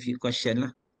open few question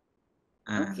lah.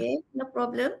 Okay, no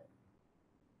problem.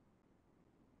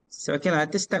 So okay lah,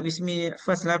 let's start with me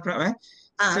first lah, Prof.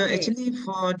 So Okay. actually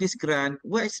for this grant,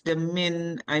 what is the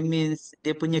main, I mean,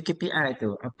 dia punya KPI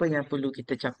tu? Apa yang perlu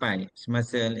kita capai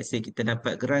semasa let's say kita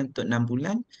dapat grant untuk 6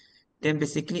 bulan? Then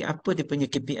basically apa dia punya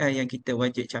KPI yang kita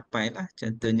wajib capai lah?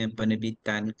 Contohnya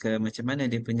penerbitan ke macam mana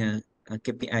dia punya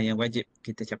KPI yang wajib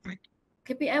kita capai?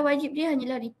 KPI wajib dia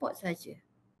hanyalah report saja.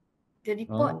 The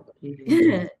report,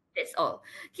 Okay. that's all.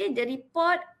 Okay, the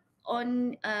report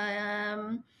on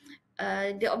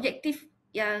the objective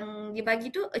yang dia bagi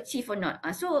tu achieve or not.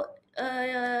 So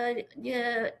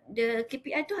the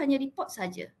KPI tu hanya report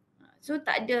saja. So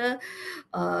tak ada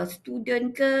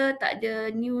student ke, tak ada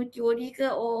new theory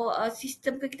ke, or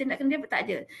system ke kita nak kena dapat, tak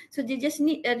ada. So they just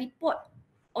need a report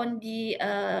on the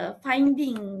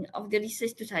finding of the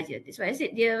research tu saja. That's why I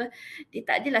said dia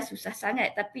tak adalah susah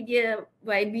sangat, tapi dia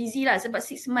busy lah sebab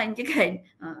 6 months je kan.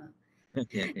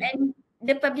 Okay. And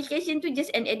the publication tu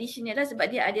just an additional lah sebab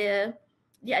dia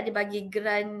ada bagi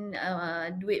grant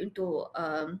duit untuk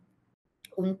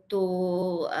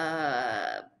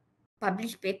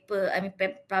publish paper,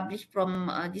 publish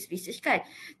from this research kan.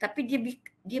 Tapi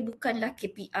dia bukanlah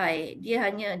KPI.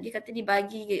 Dia kata dia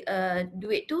bagi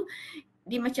duit tu,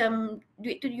 dia macam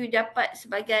duit tu you dapat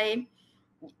sebagai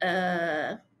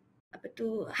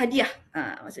hadiah.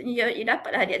 Maksudnya you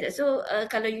dapatlah hadiah tu. So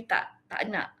kalau you tak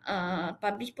nak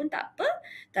publish pun tak apa,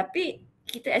 tapi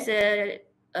kita as a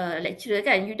lecturer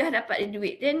kan, you dah dapat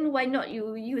duit, then why not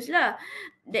you use lah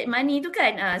that money tu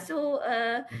kan. So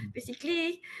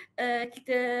basically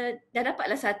kita dah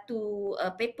dapatlah satu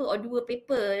paper or 2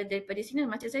 paper daripada sini.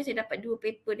 Macam saya dapat 2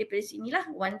 paper daripada sini lah.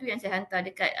 One tu yang saya hantar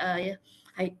dekat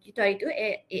hari tu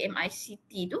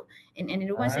AMICT tu, and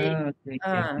another one saya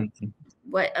Okay.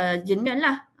 buat jurnal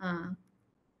lah.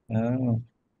 Oh.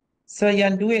 So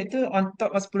yang duit tu on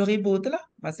top of 10,000 tu lah.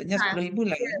 Maksudnya 10,000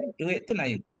 lain, duit tu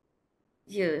lain.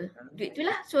 Ya, duit tu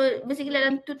lah. So basically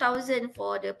dalam 2,000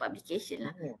 for the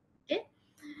publication lah. Oh, Okay.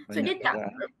 So banyak dia tak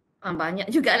juga. banyak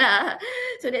jugalah.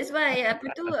 So that's why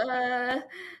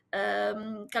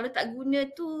kalau tak guna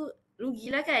tu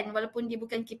rugilah kan, walaupun dia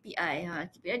bukan KPI.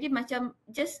 KPI dia macam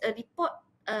just a report.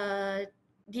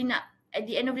 Dia nak at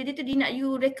the end of the day tu dia nak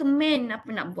you recommend apa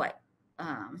nak buat.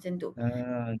 Macam tu.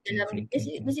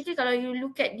 Okay. Basically kalau you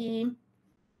look at the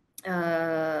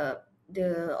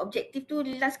objective tu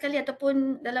last kali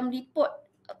ataupun dalam report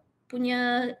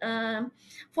punya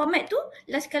format tu,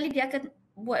 last kali dia akan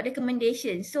buat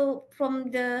recommendation. So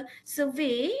from the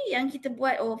survey yang kita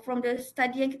buat or from the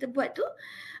study yang kita buat tu,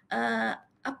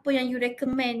 apa yang you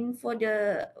recommend for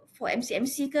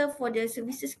MCMC ke, for the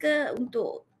services ke,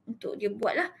 untuk dia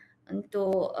buat lah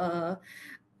untuk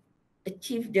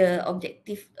achieve the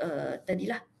objective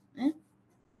tadilah.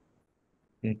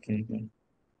 Okay.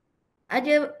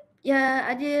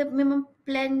 Ada memang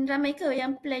plan ramai ke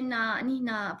yang plan nak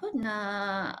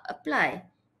apply?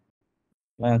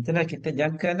 Itulah kita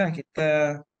jangka lah.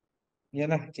 Kita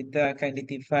akan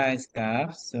identify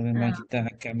staff. So memang kita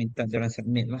akan minta diorang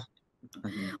submit lah.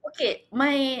 Okay,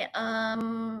 my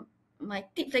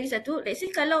tips lagi satu, let's say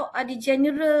kalau ada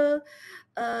general,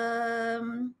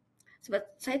 sebab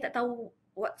saya tak tahu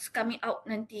what's coming out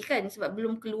nanti kan, sebab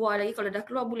belum keluar lagi. Kalau dah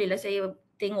keluar bolehlah saya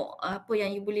tengok apa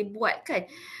yang you boleh buat kan.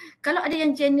 Kalau ada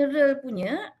yang general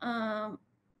punya,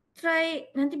 try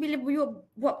nanti bila you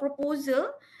buat proposal,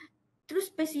 terus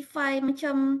specify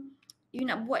macam you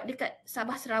nak buat dekat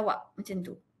Sabah Sarawak macam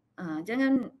tu.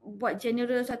 Jangan buat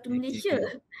general satu Malaysia.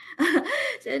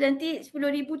 So nanti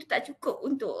 10,000 tu tak cukup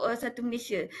untuk satu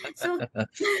Malaysia. So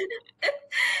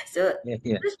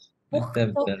terus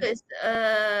Betul. fokus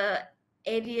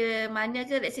area mana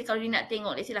ke. Let's say kalau dia nak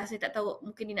tengok, let's say lah, saya tak tahu,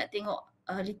 mungkin dia nak tengok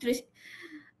literacy,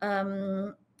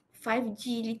 5G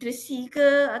literacy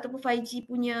ke, ataupun 5G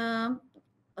punya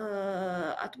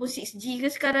ataupun 6G ke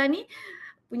sekarang ni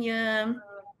punya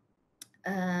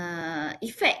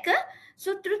effect ke.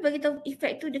 So terus bagi tahu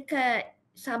effect tu dekat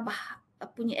Sabah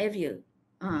punya area.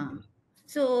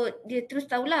 So dia terus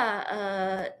tahulah,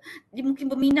 dia mungkin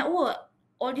berminat,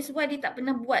 all this while dia tak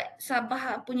pernah buat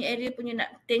Sabah punya area punya,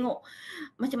 nak tengok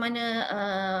macam mana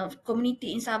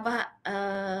community in Sabah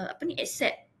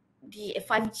accept di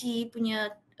 5G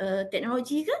punya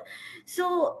teknologi ke.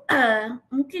 So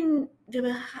mungkin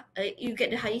you get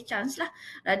the higher chance lah,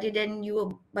 rather than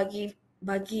you bagi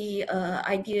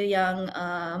idea yang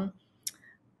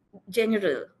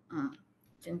general.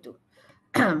 Macam tu.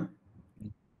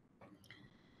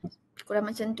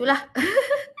 Kurang macam tu lah.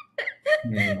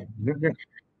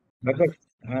 Bagus.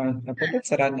 Apa tu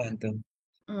saranan tu?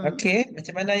 Okay,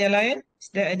 macam mana yang lain? Is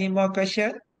there any more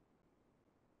question?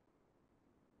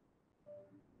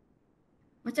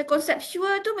 Macam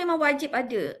konseptual tu memang wajib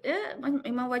ada, ya.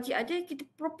 Memang wajib ada. Kita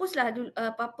propose lah dulu,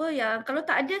 apa-apa yang kalau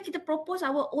tak ada kita propose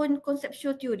our own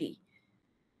conceptual theory.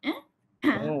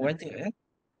 Oh, wajib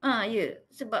Ya,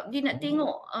 sebab dia nak Oh,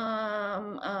 tengok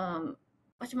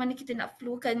macam mana kita nak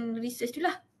flowkan research tu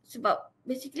lah. Sebab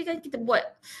basically kan kita buat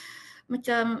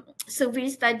macam survey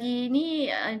study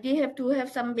ni, they have to have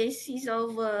some basis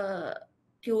of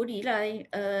theory lah.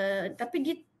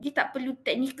 Tapi dia tak perlu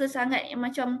technical sangat yang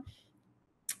macam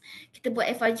kita buat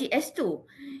FRGS tu.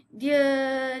 Dia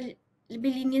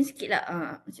lebih lenient sikit lah,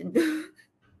 macam tu.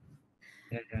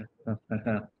 ya, ya.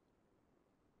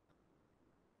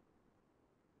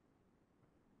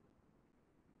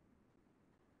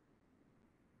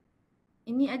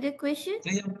 Ini ada question?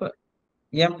 So,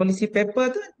 yang policy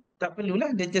paper tu tak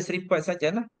perlulah, dia just report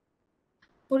sajalah.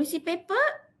 Policy paper,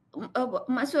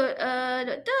 maksud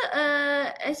doktor,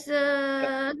 as a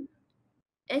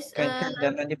Kan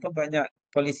dalam dia pun banyak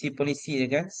polisi-polisi dia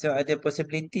kan. So ada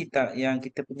possibility tak yang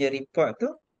kita punya report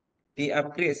tu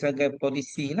di-upgrade sebagai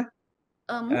polisi lah.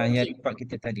 Yang mungkin. report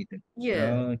kita tadi tu.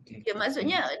 Ya. Oh, okay, Ya, okay, okay.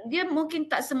 maksudnya dia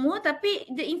mungkin tak semua tapi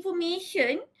the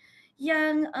information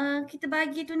yang kita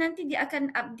bagi tu nanti dia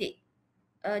akan update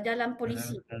dalam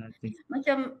polisi. Okay.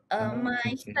 Macam Oh, my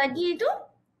okay, okay. study tu,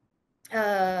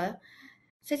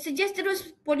 saya suggest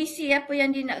terus polisi apa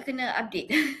yang dia nak kena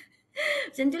update.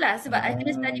 Macam tu lah, sebab I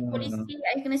kena study polisi,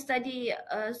 I kena study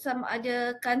some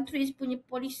other countries punya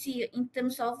policy in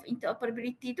terms of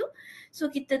interoperability tu.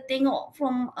 So kita tengok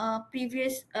from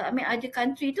previous, other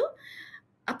country tu,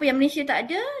 apa yang Malaysia tak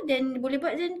ada dan boleh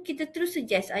buat, dan kita terus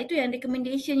suggest. Itu yang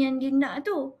recommendation yang dia nak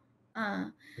tu.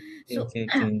 So, Okay,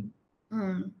 okay.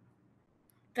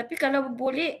 tapi kalau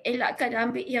boleh elakkan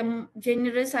ambil yang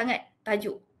general sangat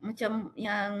tajuk. Macam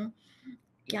yang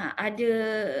ada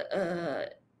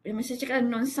yang saya cakap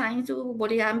non-science tu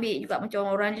boleh ambil juga, macam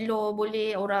orang law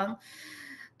boleh, orang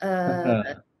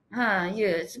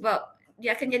ya, sebab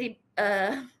dia akan jadi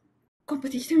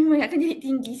competition memang akan jadi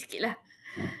tinggi sikit lah.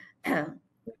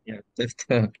 Ya,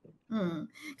 betul.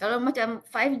 Kalau macam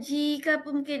 5G ke apa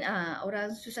mungkin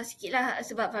orang susah sikit lah,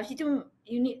 sebab 5G tu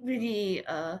you need really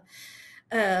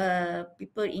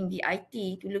people in the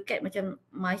IT to look at. Macam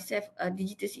myself,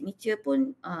 digital signature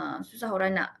pun susah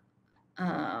orang nak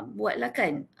buat lah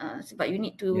kan, sebab you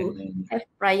need Ya, to ya, ya. have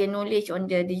prior knowledge on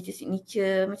the digital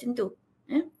signature macam tu.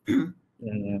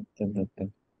 Ya, ya, betul, betul.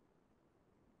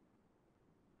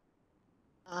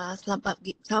 Selamat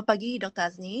pagi Dr.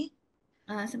 Azni.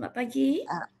 Selamat pagi.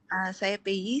 Saya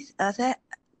Pei. Saya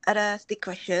ada stick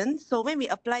question. So when we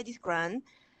apply this grant,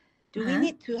 do we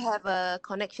need to have a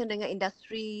connection dengan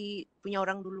industri punya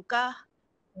orang dulu kah?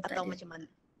 Atau macam mana?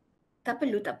 Tak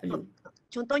perlu.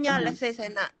 Contohnya, let's say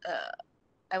saya nak,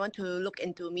 I want to look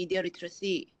into media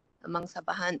literacy among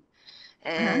Sabahan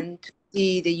and to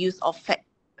see the use of fact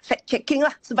checking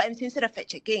lah. Sebab MCMC ada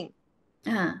fact checking.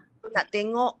 Nak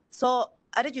tengok, so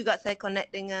ada juga saya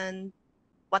connect dengan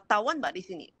wartawan di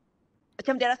sini.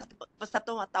 Macam dia ada satu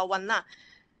persatuan wartawan lah.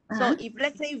 So if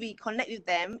let's say we connect with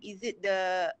them, is it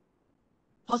the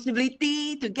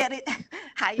possibility to get it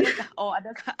higher kah? Or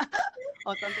adakah?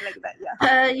 Or something like that,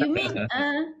 yeah. You mean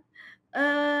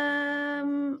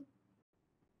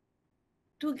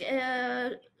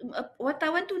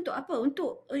wartawan tu untuk apa?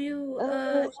 Untuk you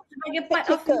sebagai part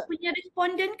of you punya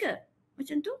respondent ke?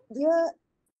 Macam tu? Dia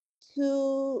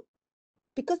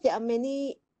because there are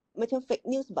many macam fake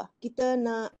news kita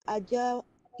nak ajar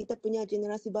kita punya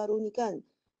generasi baru ni kan,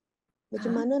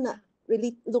 macam mana nak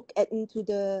really look into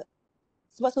the,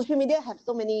 sebab social media have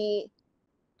so many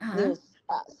news,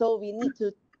 so we need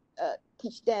to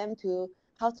teach them to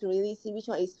how to really see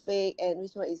which one is fake and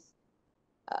which one is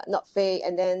not fake,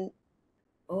 and then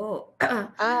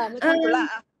macam tu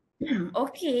lah.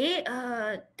 Okay,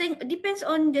 depends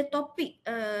on the topic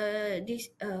this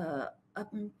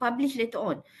publish later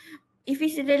on. If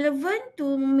it's relevant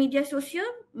to media sosial,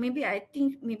 maybe I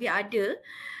think ada.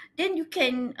 Then you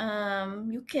can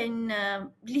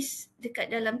list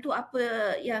dekat dalam tu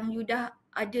apa yang you dah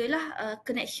ada lah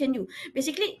connection you.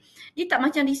 Basically, dia tak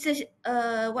macam research,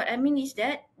 what I mean is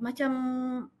that macam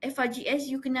FRGS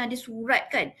you kena ada surat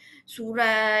kan.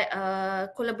 Surat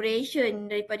collaboration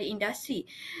daripada industri.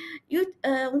 You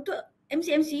untuk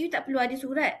MCMC you tak perlu ada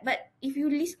surat, but if you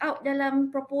list out dalam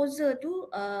proposal tu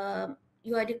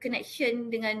you ada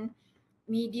connection dengan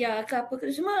media ke apa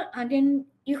ke semua, then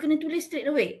you kena tulis straight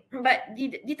away. But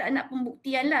dia tak nak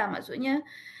pembuktian lah, maksudnya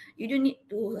you don't need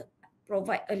to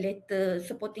provide a letter,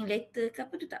 supporting letter ke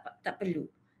apa tu, tak perlu.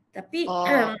 Tapi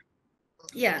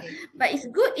Yeah, Okay. but it's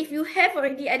good if you have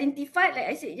already identified, like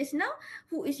I said just now,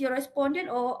 who is your respondent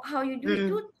or how you do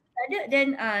it to,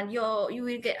 then you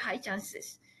will get high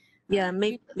chances. Yeah,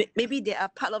 maybe they are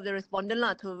part of the respondent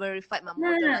lah to verify my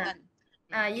model lah kan.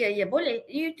 Ya, boleh.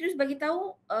 You terus bagi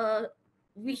tahu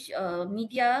which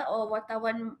media or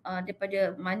wartawan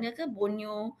daripada mana ke,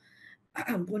 Borneo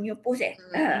Borneo Post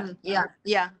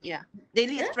Yeah.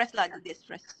 Daily Express lah, Daily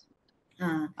Express.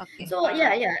 Okay. So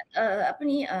apa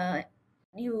ni,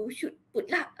 you should put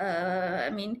lah,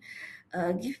 I mean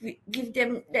give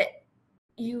them that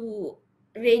you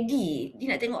ready.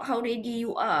 Dia nak tengok how ready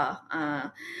you are.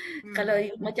 Kalau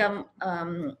you macam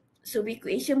survey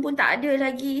question pun tak ada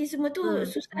lagi, semua tu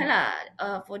susah lah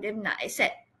for them nak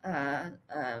accept.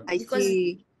 I Because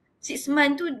see. 6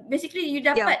 month tu basically you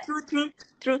dapat. Yeah,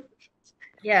 true.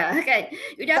 Ya kan.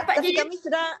 You dapat Tapi je.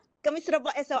 kami sudah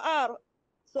buat SLR.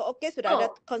 So okay sudah ada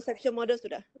conception model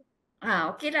sudah.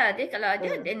 Okay lah. Dia kalau ada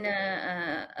then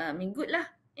good lah.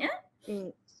 Ya.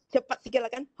 Cepat sikit lah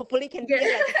kan. Hopefully can clear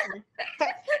lah.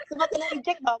 Sebab kena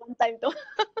reject lah one time tu.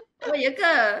 Oh ya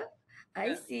ke?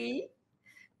 I see.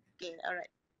 Okay, alright.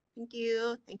 Thank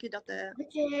you, doctor.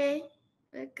 Okay.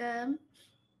 Welcome.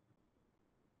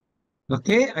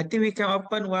 Okay, I think we can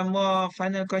open one more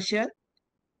final question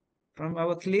from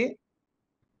our colleague.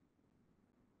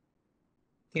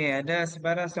 Okay, ada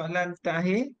sebarang soalan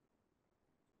terakhir?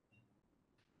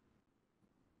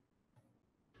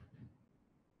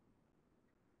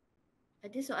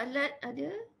 Ada soalan?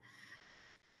 Ada?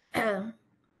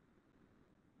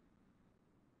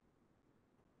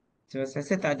 So,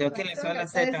 saya tak ada. Okay lah, soalan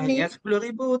saya tadi. Yang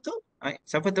 10,000 tu?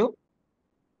 Siapa tu?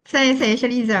 Saya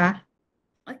Shaliza.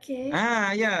 Okay.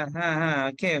 Ya.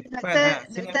 Okay, Doktor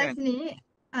silakan. Azni,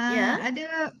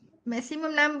 ada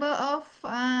maximum number of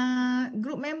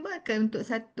group member ke untuk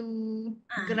satu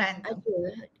grant tu?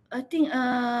 Ada. I think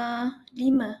 5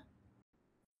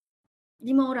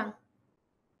 orang.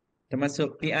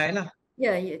 Termasuk PI lah.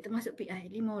 Ya, termasuk PI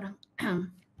 5 orang.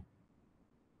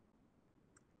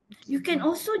 You can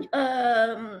also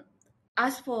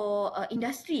ask for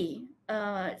industry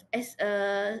as a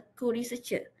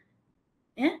co-researcher.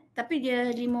 Tapi dia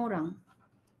 5 orang.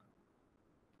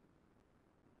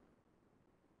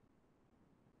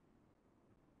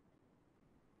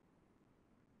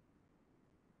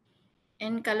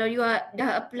 And kalau you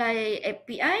dah apply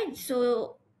FPI,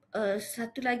 so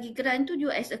satu lagi grant tu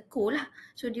you as a co lah.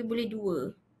 So dia boleh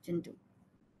 2 macam tu.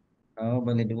 Oh,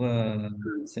 boleh 2.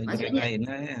 Maksudnya lain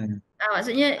lah ya.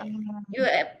 Maksudnya you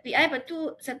FPI, lepas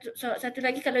tu satu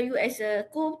lagi kalau you as a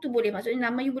co tu boleh.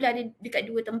 Maksudnya nama you boleh ada dekat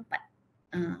 2 tempat.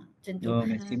 Macam tu. Oh,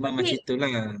 maksimum macam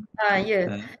itulah.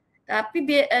 Tapi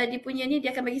dia punya ni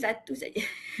dia akan bagi 1 saja.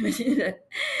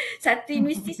 Satu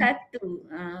universiti 1.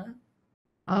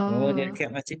 Dia cap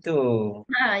macam tu.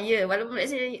 Walaupun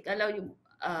let's say kalau you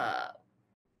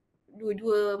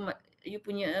dua-dua you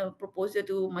punya proposal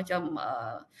tu macam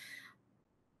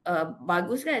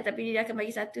bagus kan, tapi dia akan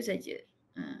bagi 1 saja.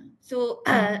 So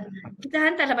kita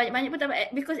hantarlah banyak-banyak pun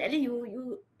tak, because at least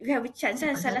you have a chance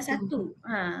lah, salah satu.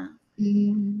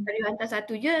 Kalau you hantar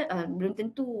 1 je, belum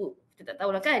tentu, kita tak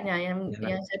tahulah kan yang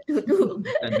satu tu.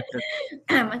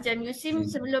 Macam Yusim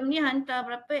sebelum ni hantar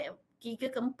berapa,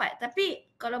 3 ke 4.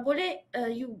 Tapi kalau boleh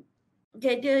you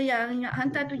gather yang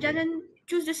hantar tu jangan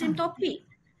choose the same topic.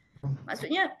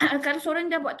 Maksudnya kalau seorang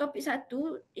dah buat topik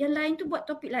satu, yang lain tu buat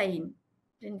topik lain.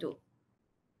 Macam tu.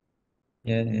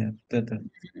 Ya, betul.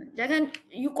 Jangan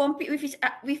you compete with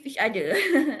each other.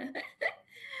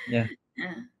 Ya.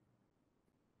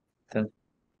 Betul.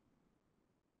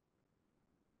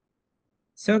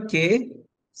 So, okay.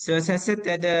 So, saya rasa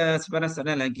tiada sebarang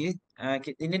soalan lagi.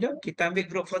 Ini dulu, kita ambil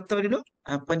grup foto dulu.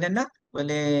 Pendana,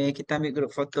 boleh kita ambil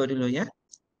grup foto dulu ya.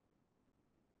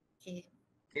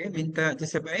 Okay, minta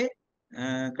jasa baik.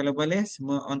 Kalau boleh,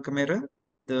 semua on kamera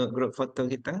untuk grup foto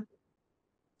kita.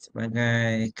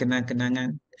 Sebagai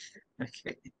kenang-kenangan.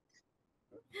 Okay.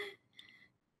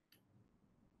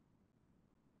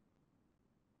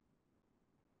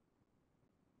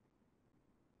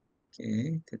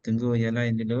 Okay, kita tunggu yang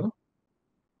lain dulu.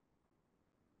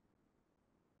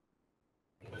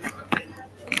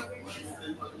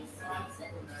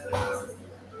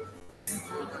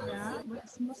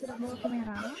 Semua sudah bawa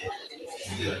kamera.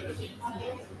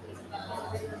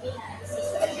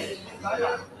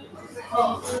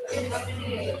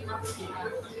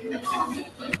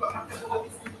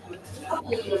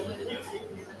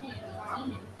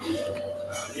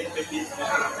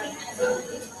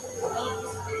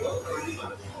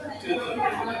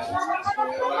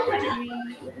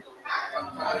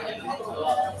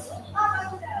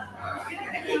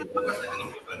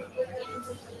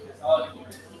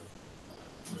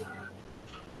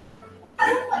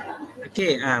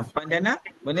 Okey, Puan Dana,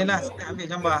 bolehlah start ambil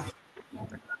gambar.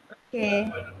 Okay.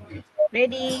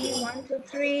 Ready? 1, 2,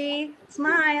 3.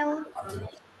 Smile.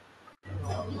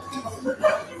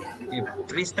 Okay,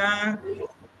 freestyle.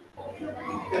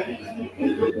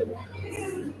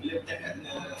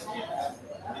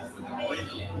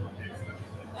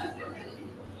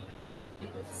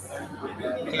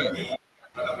 Okay,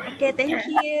 Okay, thank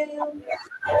you.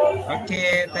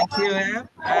 okay, thank you ya.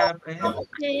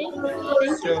 Okay. Thank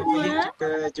you So, boleh semua. kita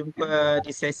jumpa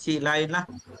di sesi lain lah.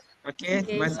 Okay,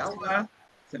 Okay, terima kasih insyaAllah. semua.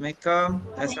 Assalamualaikum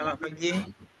dan selamat pagi.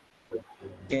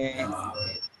 Okay.